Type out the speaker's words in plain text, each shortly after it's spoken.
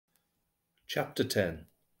Chapter 10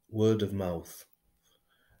 Word of Mouth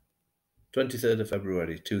 23rd of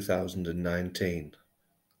February 2019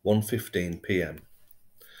 1:15 p.m.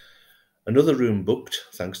 Another room booked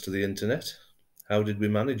thanks to the internet. How did we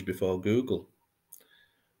manage before Google?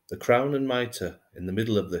 The Crown and Mitre in the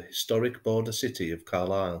middle of the historic border city of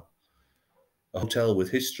Carlisle. A hotel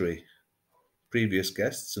with history. Previous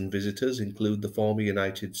guests and visitors include the former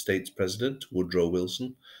United States President Woodrow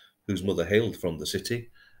Wilson, whose mother hailed from the city,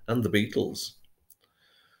 and the Beatles.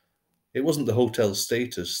 It wasn't the hotel's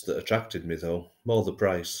status that attracted me, though, more the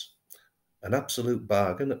price. An absolute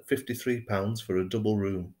bargain at £53 for a double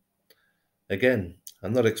room. Again,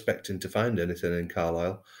 I'm not expecting to find anything in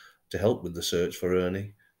Carlisle to help with the search for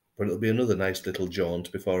Ernie, but it'll be another nice little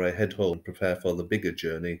jaunt before I head home and prepare for the bigger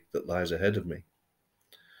journey that lies ahead of me.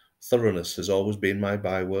 Thoroughness has always been my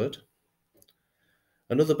byword.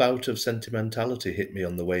 Another bout of sentimentality hit me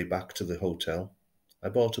on the way back to the hotel. I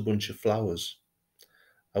bought a bunch of flowers.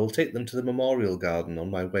 I will take them to the Memorial Garden on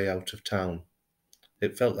my way out of town.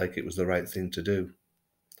 It felt like it was the right thing to do.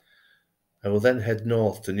 I will then head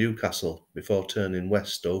north to Newcastle before turning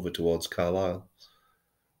west over towards Carlisle.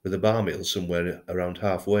 With a bar meal somewhere around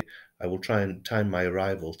halfway, I will try and time my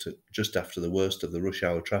arrival to just after the worst of the rush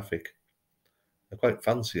hour traffic. I quite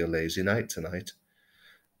fancy a lazy night tonight.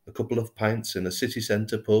 A couple of pints in a city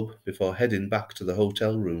centre pub before heading back to the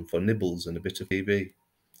hotel room for nibbles and a bit of TV.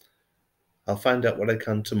 I'll find out what I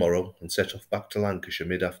can tomorrow and set off back to Lancashire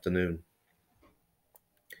mid-afternoon.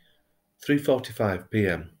 3:45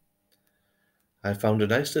 p.m. I found a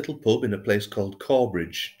nice little pub in a place called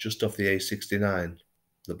Corbridge, just off the A69,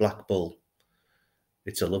 the Black Bull.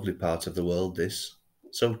 It's a lovely part of the world, this,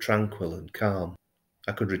 so tranquil and calm.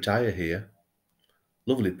 I could retire here.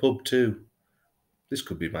 Lovely pub too. This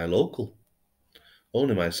could be my local.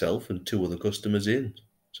 Only myself and two other customers in,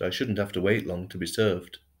 so I shouldn't have to wait long to be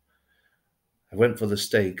served. I went for the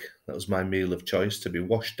steak. That was my meal of choice, to be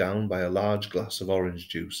washed down by a large glass of orange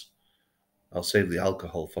juice. I'll save the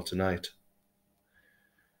alcohol for tonight.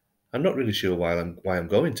 I'm not really sure why I'm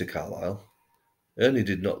going to Carlisle. Ernie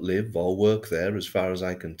did not live or work there as far as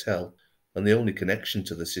I can tell, and the only connection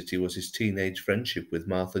to the city was his teenage friendship with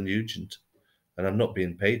Martha Nugent, and I'm not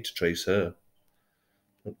being paid to trace her.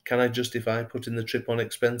 Can I justify putting the trip on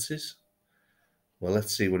expenses? Well,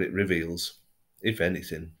 let's see what it reveals, if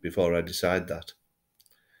anything, before I decide that.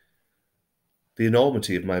 The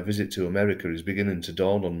enormity of my visit to America is beginning to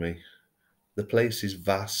dawn on me. The place is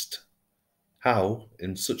vast. How,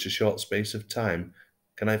 in such a short space of time,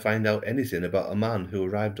 can I find out anything about a man who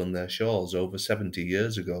arrived on their shores over 70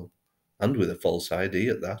 years ago, and with a false ID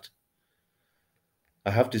at that?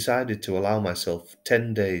 I have decided to allow myself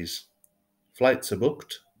 10 days. Flights are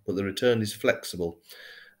booked, but the return is flexible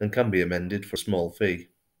and can be amended for a small fee,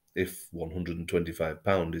 if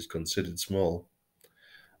 £125 is considered small.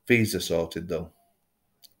 Visa sorted, though.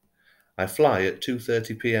 I fly at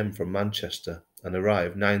 2:30 p.m. from Manchester and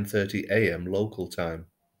arrive 9:30 a.m. local time.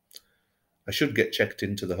 I should get checked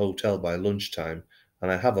into the hotel by lunchtime,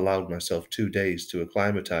 and I have allowed myself 2 days to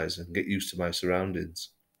acclimatise and get used to my surroundings,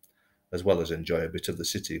 as well as enjoy a bit of the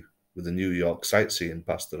city with the New York sightseeing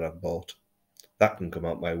pass that I've bought. That can come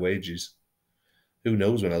out my wages. Who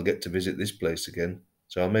knows when I'll get to visit this place again,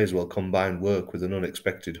 so I may as well combine work with an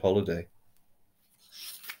unexpected holiday.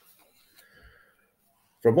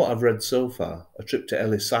 From what I've read so far, a trip to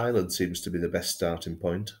Ellis Island seems to be the best starting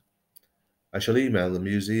point. I shall email the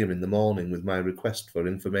museum in the morning with my request for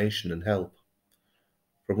information and help.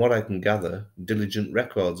 From what I can gather, diligent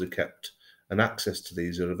records are kept, and access to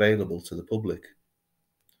these are available to the public.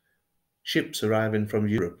 Ships arriving from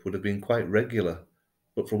Europe would have been quite regular,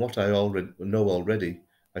 but from what I know already,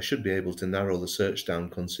 I should be able to narrow the search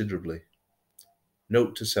down considerably.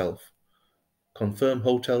 Note to self: confirm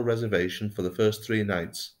hotel reservation for the first 3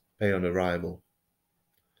 nights, pay on arrival.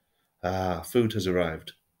 Ah, food has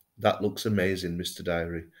arrived. That looks amazing, Mr.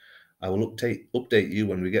 Diary. I will update you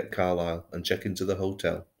when we get Carlisle and check into the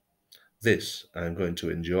hotel. This I am going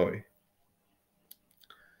to enjoy.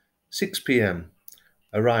 6 p.m.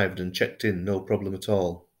 Arrived and checked in, no problem at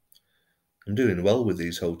all. I'm doing well with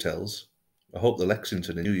these hotels. I hope the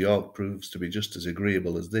Lexington in New York proves to be just as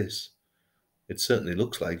agreeable as this. It certainly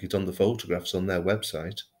looks like it on the photographs on their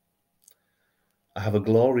website. I have a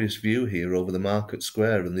glorious view here over the market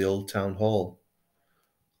square and the old town hall.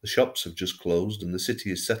 The shops have just closed and the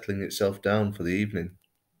city is settling itself down for the evening.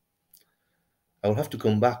 I will have to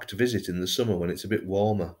come back to visit in the summer when it's a bit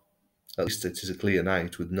warmer. At least it is a clear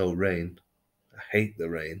night with no rain. I hate the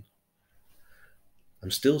rain. I'm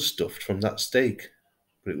still stuffed from that steak,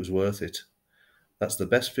 but it was worth it. That's the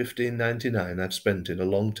best $15.99 I've spent in a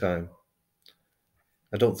long time.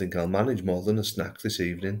 I don't think I'll manage more than a snack this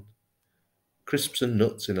evening. Crisps and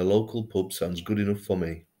nuts in a local pub sounds good enough for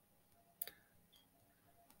me.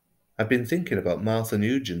 I've been thinking about Martha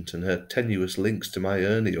Nugent and her tenuous links to my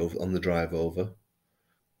Ernie on the drive over.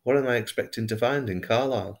 What am I expecting to find in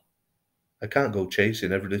Carlisle? I can't go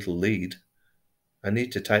chasing every little lead. I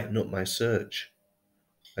need to tighten up my search.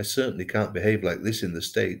 I certainly can't behave like this in the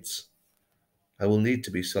States. I will need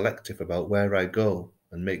to be selective about where I go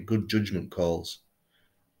and make good judgment calls.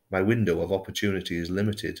 My window of opportunity is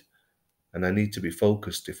limited, and I need to be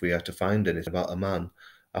focused if we are to find anything about a man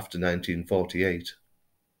after 1948.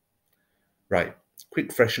 Right,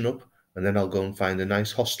 quick freshen up, and then I'll go and find a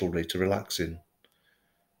nice hostelry to relax in.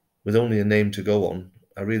 With only a name to go on,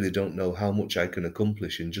 I really don't know how much I can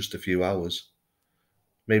accomplish in just a few hours.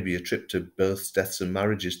 Maybe a trip to births, deaths, and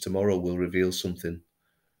marriages tomorrow will reveal something,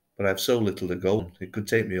 but I've so little to go on, it could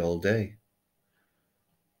take me all day.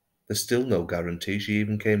 There's still no guarantee she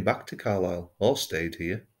even came back to Carlisle or stayed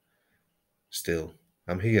here. Still,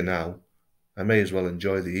 I'm here now. I may as well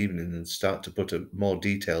enjoy the evening and start to put a more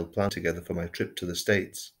detailed plan together for my trip to the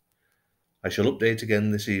States. I shall update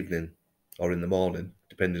again this evening, or in the morning,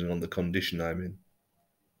 depending on the condition I'm in.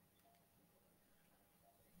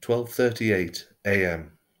 12:38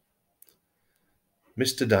 a.m.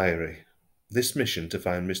 Mr. Diary, this mission to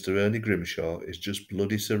find Mr. Ernie Grimshaw is just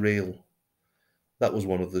bloody surreal. That was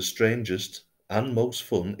one of the strangest and most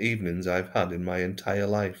fun evenings I've had in my entire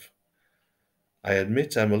life. I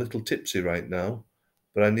admit I'm a little tipsy right now,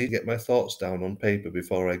 but I need to get my thoughts down on paper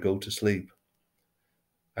before I go to sleep.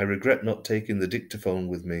 I regret not taking the dictaphone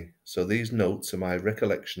with me, so these notes are my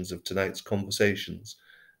recollections of tonight's conversations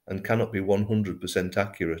and cannot be 100%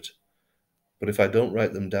 accurate. But if I don't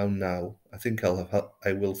write them down now, I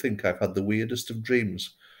will think I've had the weirdest of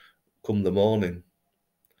dreams come the morning.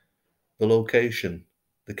 The location,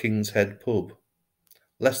 the King's Head pub,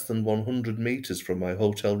 less than 100 metres from my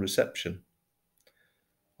hotel reception.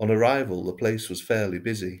 On arrival, the place was fairly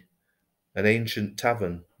busy. An ancient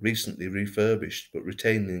tavern, recently refurbished but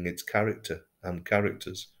retaining its character and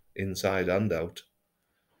characters inside and out.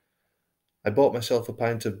 I bought myself a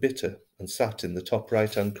pint of bitter and sat in the top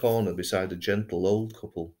right-hand corner beside a gentle old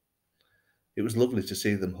couple. It was lovely to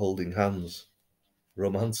see them holding hands.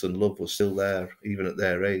 Romance and love were still there, even at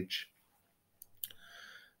their age.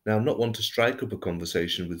 Now, I'm not one to strike up a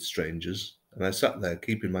conversation with strangers, and I sat there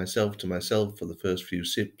keeping myself to myself for the first few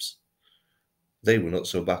sips. They were not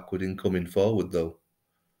so backward in coming forward, though.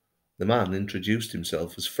 The man introduced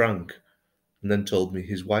himself as Frank, and then told me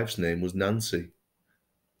his wife's name was Nancy.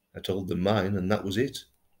 I told them mine, and that was it.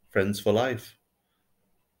 Friends for life.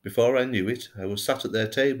 Before I knew it, I was sat at their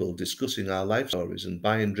table discussing our life stories and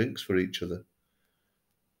buying drinks for each other.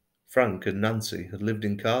 Frank and Nancy had lived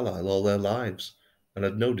in Carlisle all their lives, and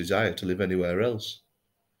had no desire to live anywhere else.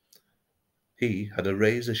 He had a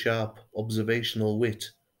razor-sharp, observational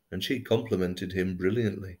wit, and she complimented him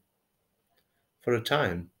brilliantly. For a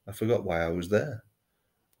time, I forgot why I was there.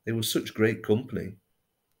 They were such great company.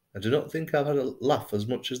 I do not think I've had a laugh as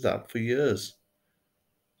much as that for years.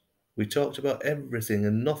 We talked about everything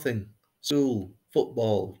and nothing. School,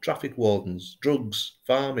 football, traffic wardens, drugs,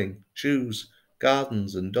 farming, shoes,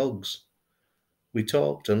 gardens and dogs. We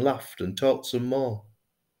talked and laughed and talked some more.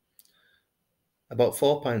 About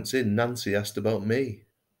 4 pints in, Nancy asked about me.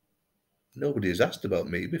 Nobody has asked about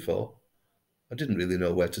me before. I didn't really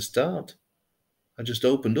know where to start. I just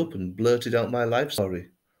opened up and blurted out my life story.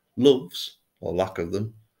 Loves, or lack of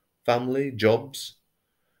them, family, jobs.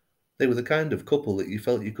 They were the kind of couple that you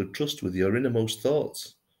felt you could trust with your innermost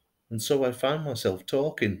thoughts, and so I found myself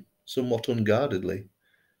talking, somewhat unguardedly.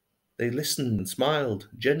 They listened and smiled,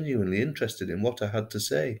 genuinely interested in what I had to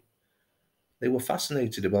say. They were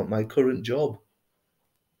fascinated about my current job.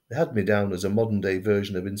 They had me down as a modern-day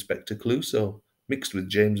version of Inspector Clouseau, mixed with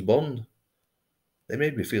James Bond. They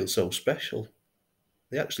made me feel so special.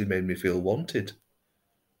 They actually made me feel wanted.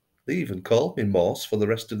 They even called me Morse for the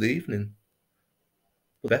rest of the evening.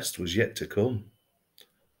 But the best was yet to come.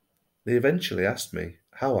 They eventually asked me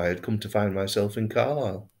how I had come to find myself in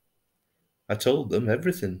Carlisle. I told them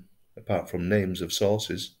everything, apart from names of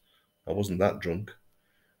sources. I wasn't that drunk.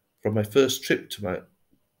 From my first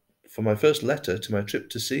letter to my trip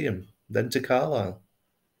to see him, then to Carlisle.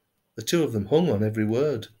 The two of them hung on every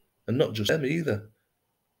word, and not just them either.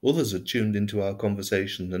 Others had tuned into our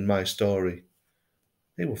conversation and my story.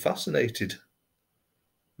 They were fascinated.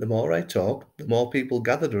 The more I talked, the more people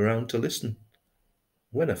gathered around to listen.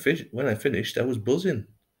 When I finished, I was buzzing.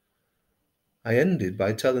 I ended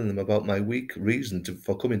by telling them about my weak reason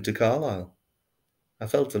for coming to Carlisle. I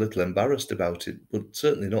felt a little embarrassed about it, but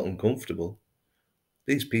certainly not uncomfortable.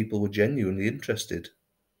 These people were genuinely interested,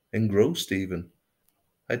 engrossed even.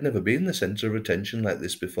 I'd never been the centre of attention like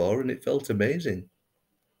this before, and it felt amazing.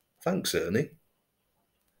 Thanks, Ernie.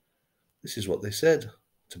 This is what they said,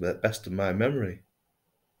 to the best of my memory.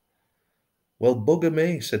 Well, bugger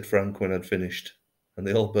me, said Frank when I'd finished, and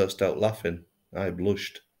they all burst out laughing. I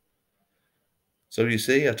blushed. So you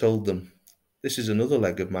see, I told them, this is another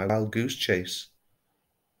leg of my wild goose chase.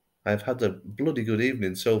 I've had a bloody good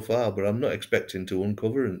evening so far, but I'm not expecting to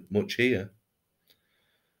uncover much here.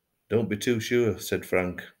 Don't be too sure, said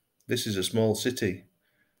Frank. This is a small city.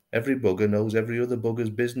 Every bugger knows every other bugger's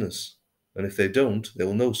business, and if they don't,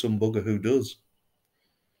 they'll know some bugger who does.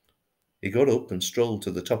 He got up and strolled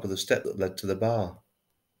to the top of the step that led to the bar.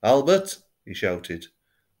 Albert, he shouted,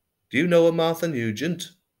 do you know a Martha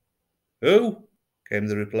Nugent? Who? Came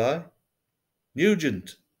the reply.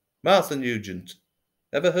 Nugent. Martha Nugent.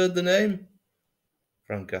 Ever heard the name?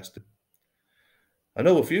 Frank asked him. I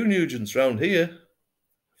know a few Nugents round here.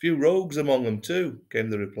 A few rogues among 'em too, came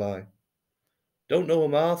the reply. Don't know a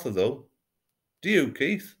Martha, though. Do you,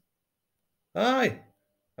 Keith? Aye,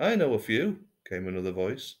 I know a few, came another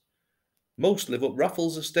voice. Most live up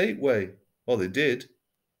Raffles Estate way, or they did.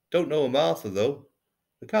 Don't know a Martha, though.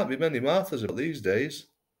 There can't be many Marthas about these days.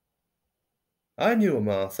 I knew a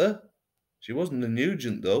Martha. She wasn't a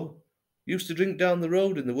Nugent, though. Used to drink down the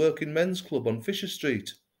road in the Working Men's Club on Fisher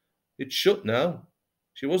Street. It's shut now.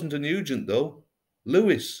 She wasn't a Nugent, though.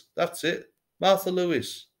 Lewis, that's it. Martha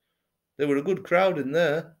Lewis. They were a good crowd in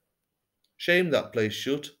there. Shame that place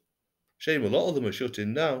shut. Shame a lot of them are shut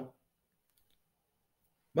in now.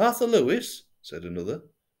 Martha Lewis, said another.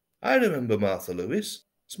 I remember Martha Lewis.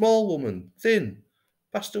 Small woman, thin.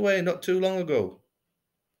 Passed away not too long ago.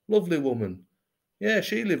 Lovely woman. Yeah,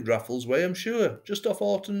 she lived Raffles way, I'm sure, just off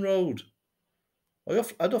Orton Road.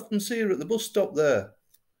 I'd often see her at the bus stop there.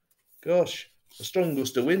 Gosh, a strong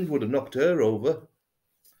gust of wind would have knocked her over.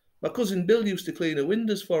 My cousin Bill used to clean her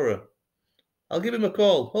windows for her. I'll give him a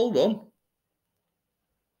call. Hold on.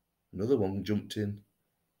 Another one jumped in.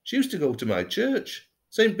 She used to go to my church,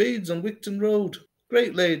 St. Bede's on Wigton Road.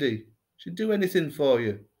 Great lady. She'd do anything for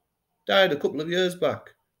you. Died a couple of years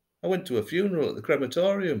back. I went to a funeral at the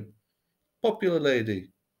crematorium. Popular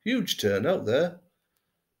lady. Huge turnout there.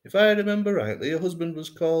 If I remember rightly, her husband was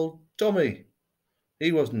called Tommy.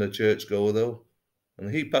 He wasn't a churchgoer, though,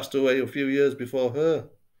 and he passed away a few years before her.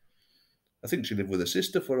 I think she lived with her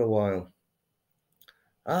sister for a while.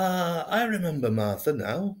 Ah, I remember Martha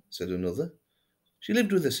now, said another. She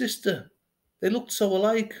lived with her sister. They looked so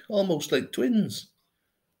alike, almost like twins.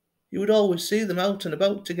 You would always see them out and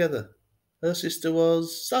about together. Her sister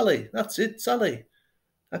was Sally, that's it, Sally.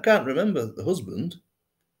 I can't remember the husband.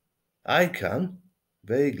 I can,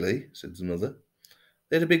 vaguely, said another.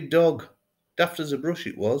 They had a big dog. Daft as a brush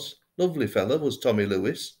it was. Lovely fella was Tommy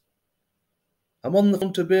Lewis. I'm on the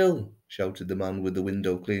phone to Bill, shouted the man with the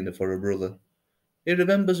window cleaner for her brother. He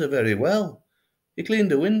remembers her very well. He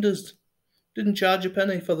cleaned her windows. Didn't charge a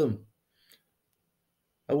penny for them.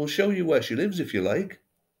 I will show you where she lives if you like.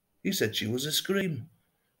 He said she was a scream.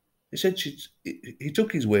 He said he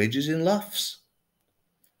took his wages in laughs.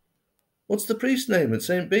 What's the priest's name at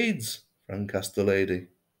St. Bede's? Frank asked the lady.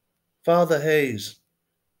 Father Hayes.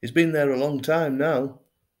 He's been there a long time now.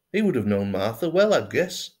 He would have known Martha well, I'd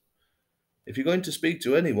guess. If you're going to speak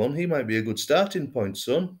to anyone, he might be a good starting point,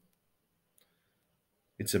 son.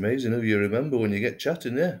 It's amazing who you remember when you get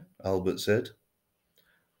chatting, eh? Albert said.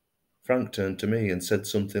 Frank turned to me and said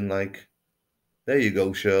something like, There you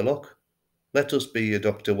go, Sherlock. Let us be your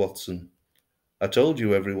Dr. Watson. I told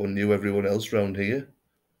you everyone knew everyone else round here.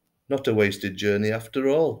 Not a wasted journey after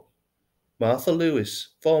all. Martha Lewis,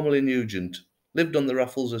 formerly Nugent, lived on the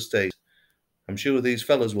Raffles estate. I'm sure these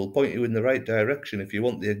fellows will point you in the right direction if you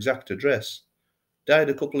want the exact address.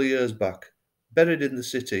 Died a couple of years back. Buried in the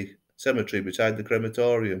city cemetery beside the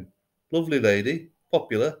crematorium. Lovely lady,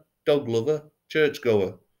 popular, dog lover,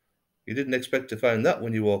 churchgoer. You didn't expect to find that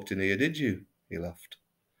when you walked in here, did you? He laughed.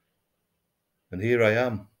 And here I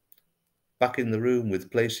am, back in the room with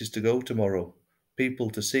places to go tomorrow, people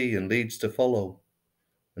to see and leads to follow.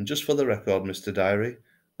 And just for the record, Mr. Diary,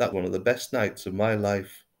 that's one of the best nights of my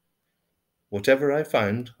life. Whatever I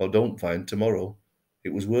find or don't find tomorrow,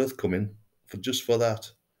 it was worth coming just for that.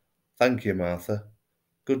 Thank you, Martha.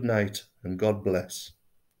 Good night, and God bless.